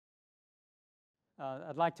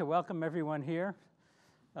I'd like to welcome everyone here.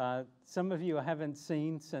 Some of you I haven't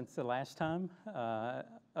seen since the last time.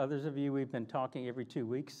 Others of you we've been talking every 2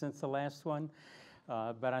 weeks since the last one.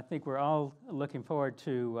 But I think we're all looking forward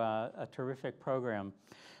to a terrific program.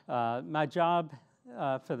 My job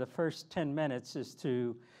for the first 10 minutes is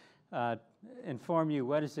to inform you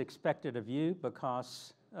what is expected of you,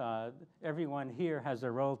 because everyone here has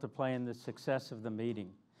a role to play in the success of the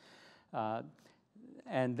meeting.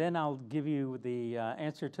 And then I'll give you the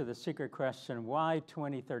answer to the secret question, why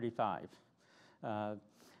 2035?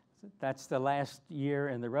 That's the last year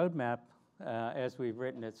in the roadmap as we've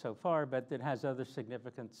written it so far, but it has other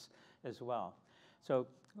significance as well. So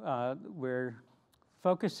we're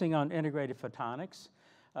focusing on integrated photonics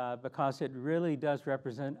because it really does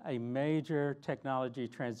represent a major technology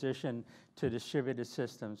transition to distributed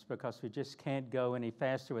systems, because we just can't go any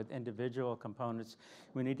faster with individual components.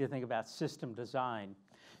 We need to think about system design.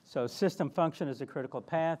 So system function is a critical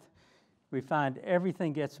path. We find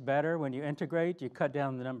everything gets better when you integrate. You cut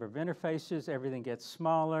down the number of interfaces, everything gets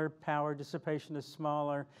smaller, power dissipation is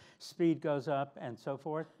smaller, speed goes up, and so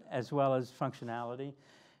forth, as well as functionality.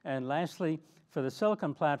 And lastly, for the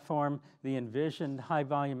silicon platform, the envisioned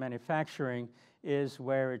high-volume manufacturing is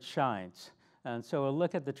where it shines. And so we'll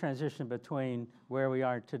look at the transition between where we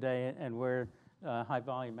are today and where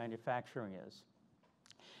high-volume manufacturing is.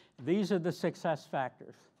 These are the success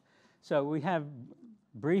factors. So we have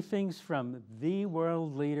briefings from the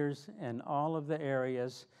world leaders in all of the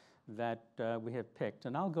areas that we have picked.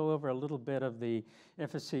 And I'll go over a little bit of the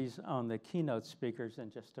emphases on the keynote speakers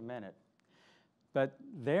in just a minute. But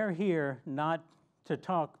they're here not to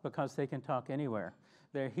talk because they can talk anywhere.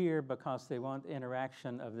 They're here because they want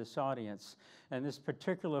interaction of this audience. And this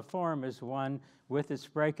particular forum is one, with its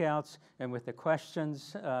breakouts and with the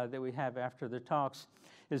questions that we have after the talks,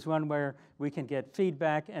 is one where we can get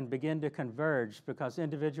feedback and begin to converge, because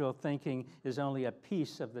individual thinking is only a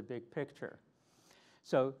piece of the big picture.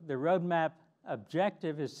 So the roadmap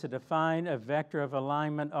objective is to define a vector of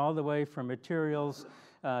alignment all the way from materials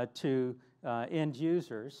to end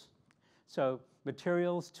users. So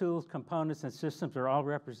materials, tools, components, and systems are all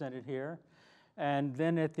represented here. And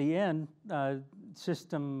then at the end,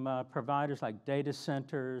 system providers like data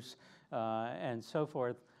centers and so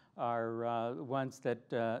forth are ones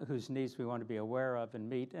that whose needs we want to be aware of and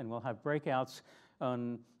meet. And we'll have breakouts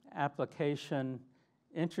on application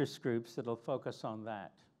interest groups that'll focus on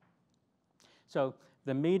that. So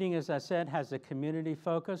the meeting, as I said, has a community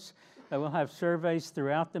focus. We'll have surveys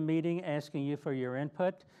throughout the meeting asking you for your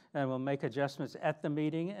input, and we'll make adjustments at the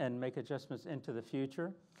meeting and make adjustments into the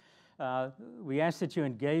future. We ask that you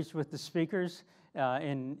engage with the speakers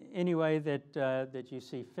in any way that you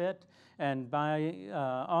see fit, and by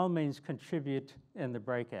all means contribute in the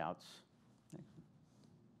breakouts.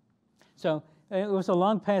 So it was a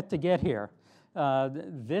long path to get here.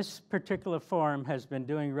 This particular forum has been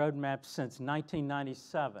doing roadmaps since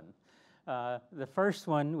 1997. The first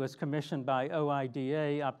one was commissioned by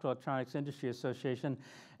OIDA, Optoelectronics Industry Association,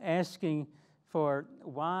 asking for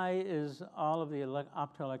why is all of the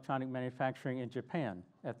optoelectronic manufacturing in Japan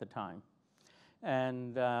at the time.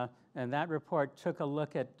 And that report took a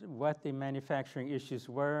look at what the manufacturing issues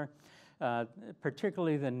were,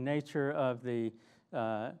 particularly the nature of the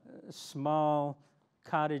small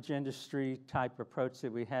cottage industry type approach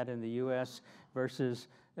that we had in the US versus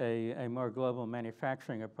a more global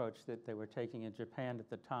manufacturing approach that they were taking in Japan at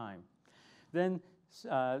the time. Then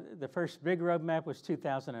the first big roadmap was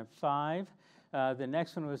 2005. The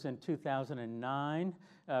next one was in 2009,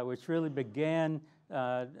 which really began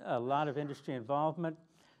a lot of industry involvement.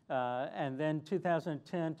 And then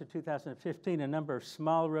 2010 to 2015, a number of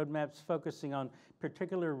small roadmaps focusing on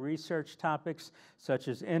particular research topics such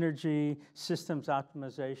as energy, systems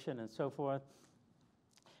optimization, and so forth.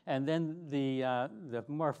 And then the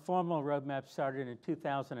more formal roadmap started in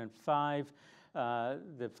 2005,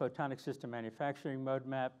 the Photonic System Manufacturing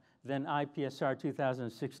Roadmap, then IPSR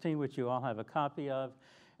 2016, which you all have a copy of,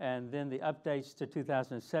 and then the updates to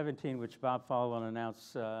 2017, which Bob Fall will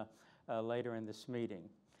announce later in this meeting.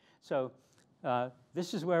 So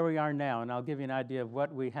this is where we are now, and I'll give you an idea of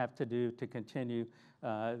what we have to do to continue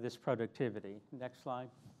this productivity. Next slide.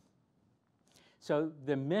 So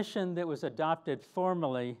the mission that was adopted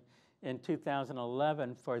formally in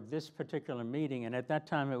 2011 for this particular meeting, and at that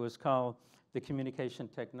time it was called the Communication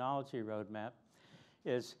Technology Roadmap,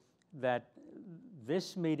 is that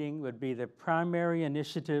this meeting would be the primary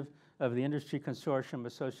initiative of the industry consortium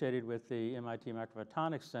associated with the MIT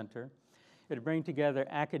Microphotonics Center. It would bring together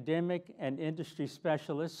academic and industry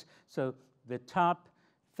specialists, so the top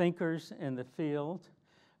thinkers in the field,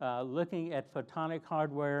 looking at photonic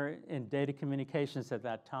hardware in data communications at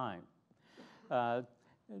that time.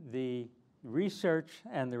 The research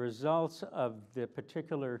and the results of the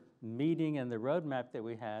particular meeting and the roadmap that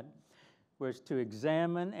we had was to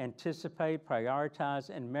examine, anticipate, prioritize,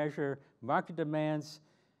 and measure market demands,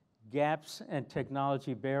 gaps, and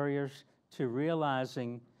technology barriers to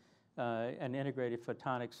realizing an integrated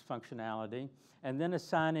photonics functionality, and then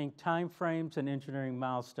assigning timeframes and engineering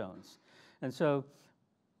milestones. And so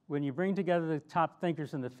when you bring together the top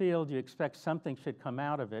thinkers in the field, you expect something should come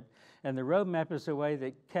out of it. And the roadmap is a way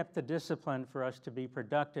that kept the discipline for us to be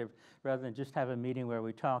productive rather than just have a meeting where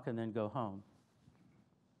we talk and then go home.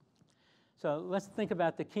 So let's think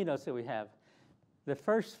about the keynotes that we have. The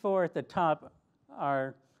first four at the top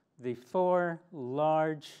are the four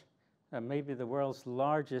large, maybe the world's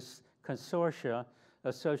largest consortia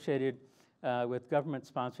associated with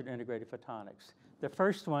government-sponsored integrated photonics. The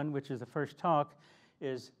first one, which is the first talk,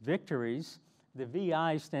 is Victories. The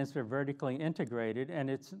VI stands for vertically integrated, and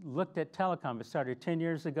it's looked at telecom. It started 10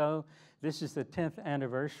 years ago. This is the 10th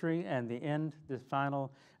anniversary, and the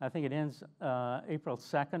final, I think it ends April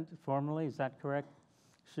 2nd formally. Is that correct,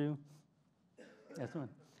 Shu? That's one.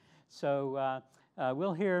 So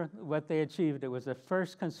we'll hear what they achieved. It was the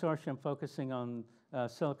first consortium focusing on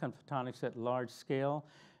silicon photonics at large scale.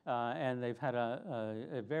 And they've had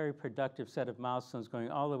a very productive set of milestones going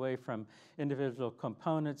all the way from individual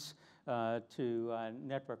components to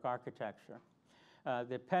network architecture.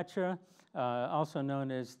 The Petra, also known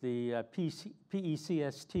as the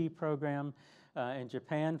PECST program in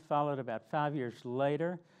Japan, followed about 5 years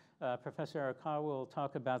later. Professor Arakawa will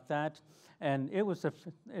talk about that. And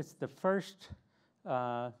it's the first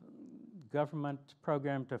government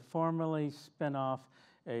program to formally spin off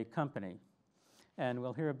a company. And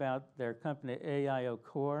we'll hear about their company, AIO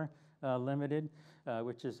Core Limited,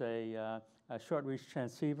 which is a short-reach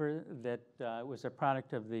transceiver that was a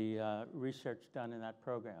product of the research done in that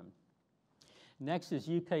program. Next is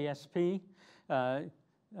UKSP,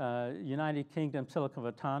 United Kingdom Silicon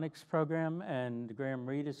Photonics Program, and Graham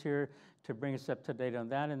Reed is here to bring us up to date on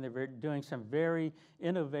that. And they're doing some very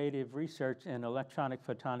innovative research in electronic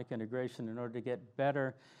photonic integration in order to get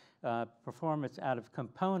better performance out of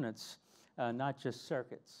components, not just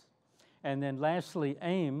circuits. And then lastly,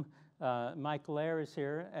 AIM, Mike Lair is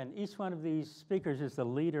here, and each one of these speakers is the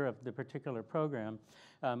leader of the particular program.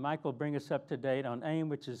 Mike will bring us up to date on AIM,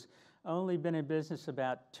 which has only been in business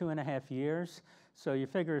about 2.5 years. So you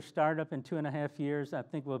figure a startup in 2.5 years, I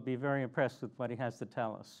think we'll be very impressed with what he has to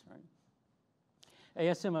tell us. Right?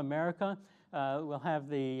 ASM America, we'll have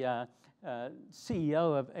the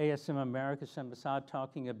CEO of ASM America, Shem Basad,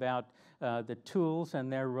 talking about the tools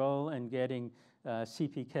and their role in getting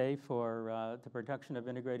CPK for the production of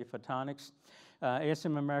integrated photonics.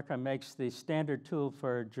 ASM America makes the standard tool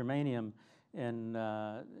for germanium in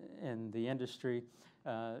the industry,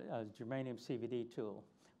 a germanium CVD tool.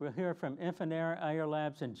 We'll hear from Infinera, IR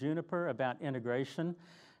Labs, and Juniper about integration.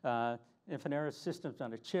 Infinera systems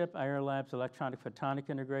on a chip, IR Labs electronic photonic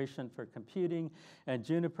integration for computing, and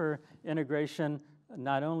Juniper integration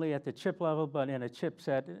not only at the chip level, but in a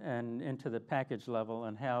chipset and into the package level,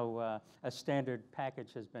 and how a standard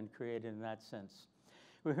package has been created in that sense.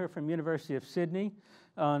 We'll hear from University of Sydney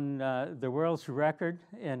on the world's record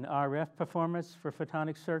in RF performance for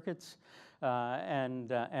photonic circuits,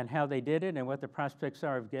 and how they did it and what the prospects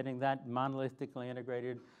are of getting that monolithically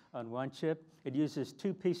integrated on one chip. It uses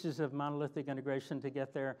 2 pieces of monolithic integration to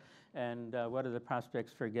get there, and what are the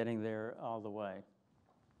prospects for getting there all the way.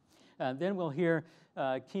 Then we'll hear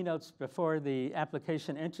keynotes before the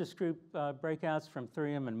application interest group breakouts from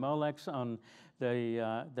 3M and Molex on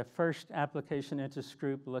the first application interest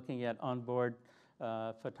group looking at onboard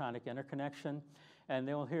photonic interconnection. And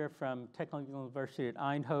then we'll hear from Technical University at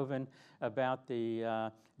Eindhoven about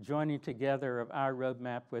the joining together of our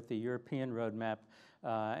roadmap with the European roadmap,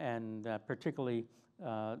 and particularly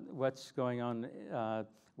what's going on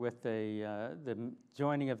with the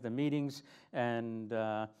joining of the meetings and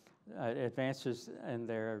advances in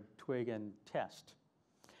their twig and test.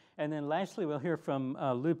 And then lastly, we'll hear from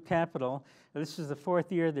Loop Capital. This is the 4th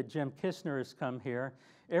year that Jim Kistner has come here.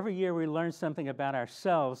 Every year we learn something about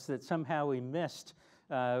ourselves that somehow we missed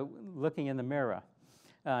looking in the mirror.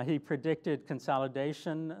 He predicted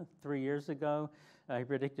consolidation 3 years ago. He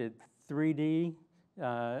predicted 3D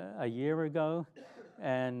a year ago.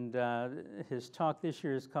 And his talk this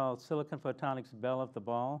year is called Silicon Photonics Belle of the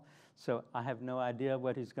Ball. So I have no idea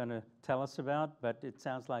what he's going to tell us about, but it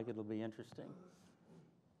sounds like it'll be interesting.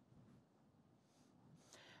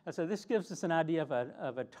 So this gives us an idea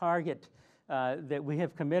of a target that we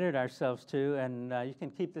have committed ourselves to, and you can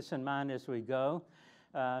keep this in mind as we go.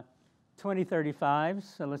 2035,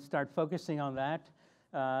 so let's start focusing on that.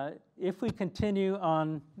 If we continue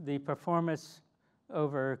on the performance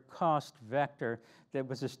over cost vector that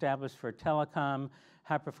was established for telecom,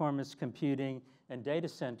 high-performance computing, and data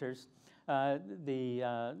centers,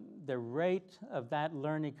 the rate of that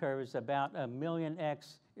learning curve is about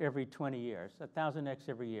 1,000,000x every 20 years, 1,000x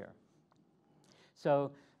every year.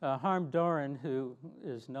 So Harm Doran, who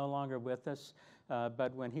is no longer with us,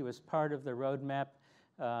 but when he was part of the roadmap,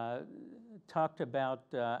 talked about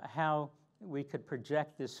how we could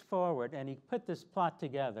project this forward, and he put this plot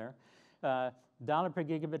together, dollar per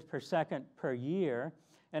gigabit per second per year,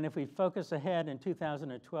 and if we focus ahead, in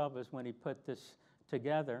 2012 is when he put this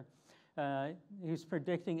together. He's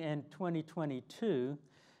predicting in 2022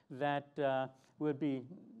 that would be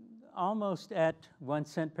almost at 1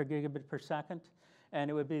 cent per gigabit per second, and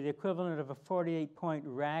it would be the equivalent of a 48-point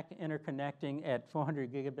rack interconnecting at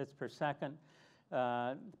 400 gigabits per second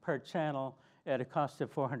per channel at a cost of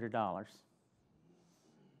 $400.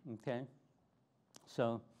 Okay?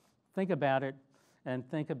 So think about it, and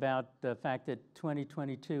think about the fact that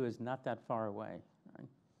 2022 is not that far away. Right?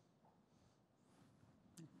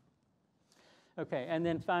 Okay, and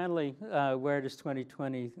then finally, where does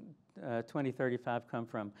 2035 come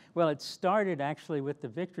from? Well, it started actually with the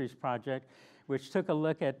Victories project, which took a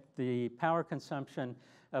look at the power consumption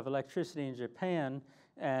of electricity in Japan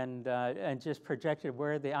and just projected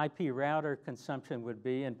where the IP router consumption would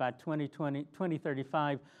be. And by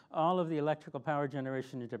 2035, all of the electrical power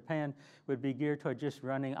generation in Japan would be geared toward just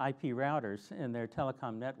running IP routers in their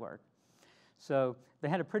telecom network. So they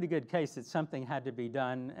had a pretty good case that something had to be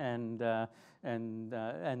done, and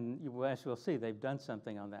as we'll see, they've done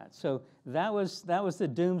something on that. So that was the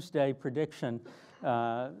doomsday prediction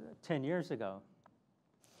 10 years ago.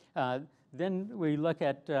 Then we look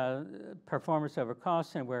at performance over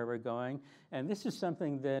cost and where we're going, and this is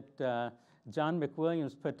something that John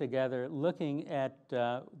McWilliams put together, looking at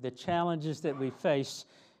the challenges that we face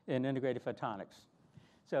in integrated photonics.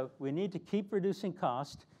 So we need to keep reducing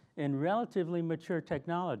cost in relatively mature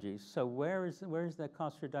technologies. So where is that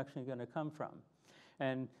cost reduction going to come from?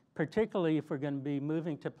 And particularly if we're going to be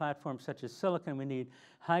moving to platforms such as silicon, we need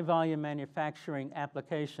high volume manufacturing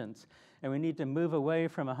applications. And we need to move away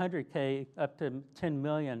from 100K up to 10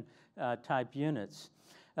 million type units.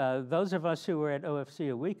 Those of us who were at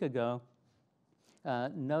OFC a week ago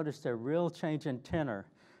noticed a real change in tenor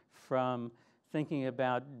from thinking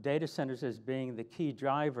about data centers as being the key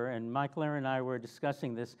driver, and Mike Lair and I were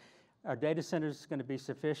discussing this. Are data centers going to be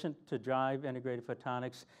sufficient to drive integrated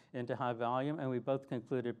photonics into high volume? And we both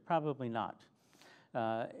concluded probably not.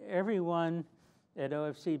 Everyone at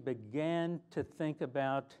OFC began to think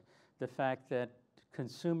about the fact that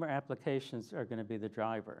consumer applications are going to be the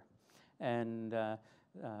driver. And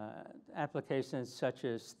applications such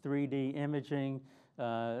as 3D imaging,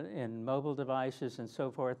 in mobile devices and so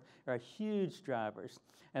forth are huge drivers.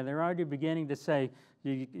 And they're already beginning to say,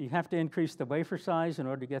 you have to increase the wafer size in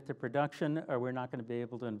order to get the production, or we're not going to be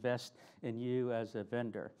able to invest in you as a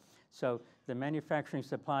vendor. So the manufacturing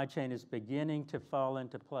supply chain is beginning to fall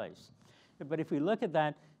into place. But if we look at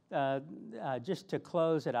that, just to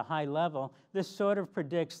close at a high level, this sort of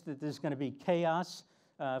predicts that there's going to be chaos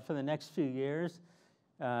for the next few years.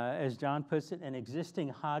 As John puts it, an existing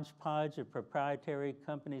hodgepodge of proprietary,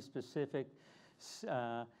 company-specific,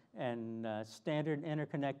 and standard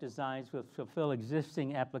interconnect designs will fulfill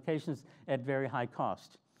existing applications at very high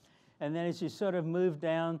cost. And then as you sort of move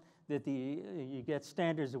down, you get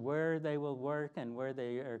standards of where they will work and where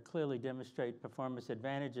they are clearly demonstrate performance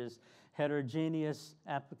advantages, heterogeneous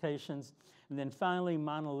applications, and then finally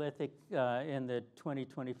monolithic in the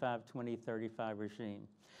 2025, 2035 regime.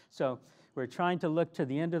 So we're trying to look to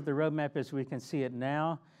the end of the roadmap as we can see it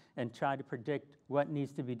now and try to predict what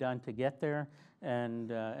needs to be done to get there, and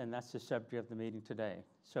that's the subject of the meeting today.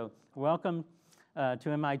 So welcome to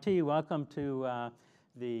MIT, welcome to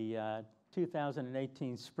the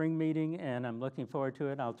 2018 spring meeting, and I'm looking forward to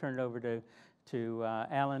it. I'll turn it over to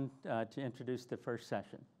Alan to introduce the first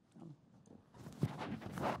session.